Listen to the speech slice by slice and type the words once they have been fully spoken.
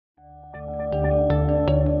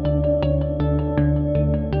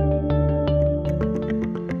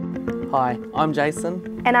Hi, I'm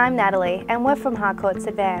Jason. And I'm Natalie, and we're from Harcourts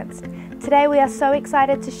Advanced. Today we are so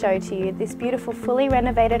excited to show to you this beautiful fully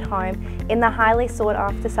renovated home in the highly sought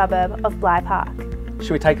after suburb of Bligh Park.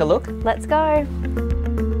 Should we take a look? Let's go!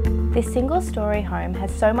 This single story home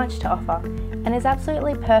has so much to offer and is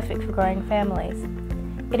absolutely perfect for growing families.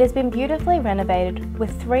 It has been beautifully renovated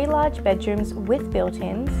with 3 large bedrooms with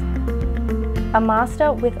built-ins, a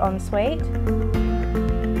master with ensuite,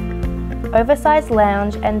 oversized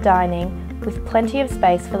lounge and dining with plenty of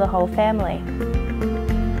space for the whole family.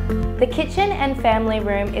 The kitchen and family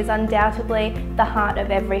room is undoubtedly the heart of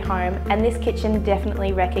every home, and this kitchen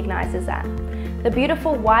definitely recognises that. The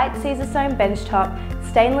beautiful white Caesar-stone benchtop,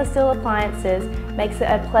 stainless steel appliances makes it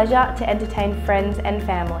a pleasure to entertain friends and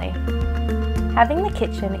family. Having the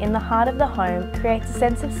kitchen in the heart of the home creates a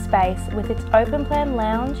sense of space with its open-plan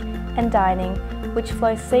lounge and dining, which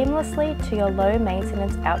flows seamlessly to your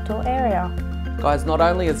low-maintenance outdoor area. Guys, not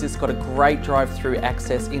only has this got a great drive-through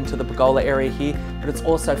access into the pergola area here, but it's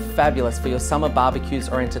also fabulous for your summer barbecues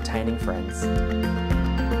or entertaining friends.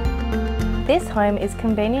 This home is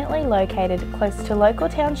conveniently located close to local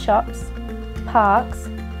town shops, parks,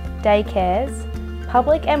 daycares,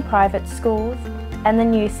 public and private schools, and the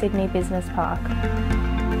new Sydney Business Park.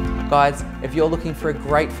 Guys, if you're looking for a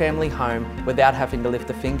great family home without having to lift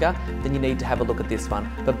a finger, then you need to have a look at this one.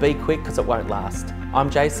 But be quick because it won't last. I'm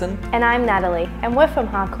Jason. And I'm Natalie, and we're from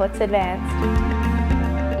Harcourts Advanced.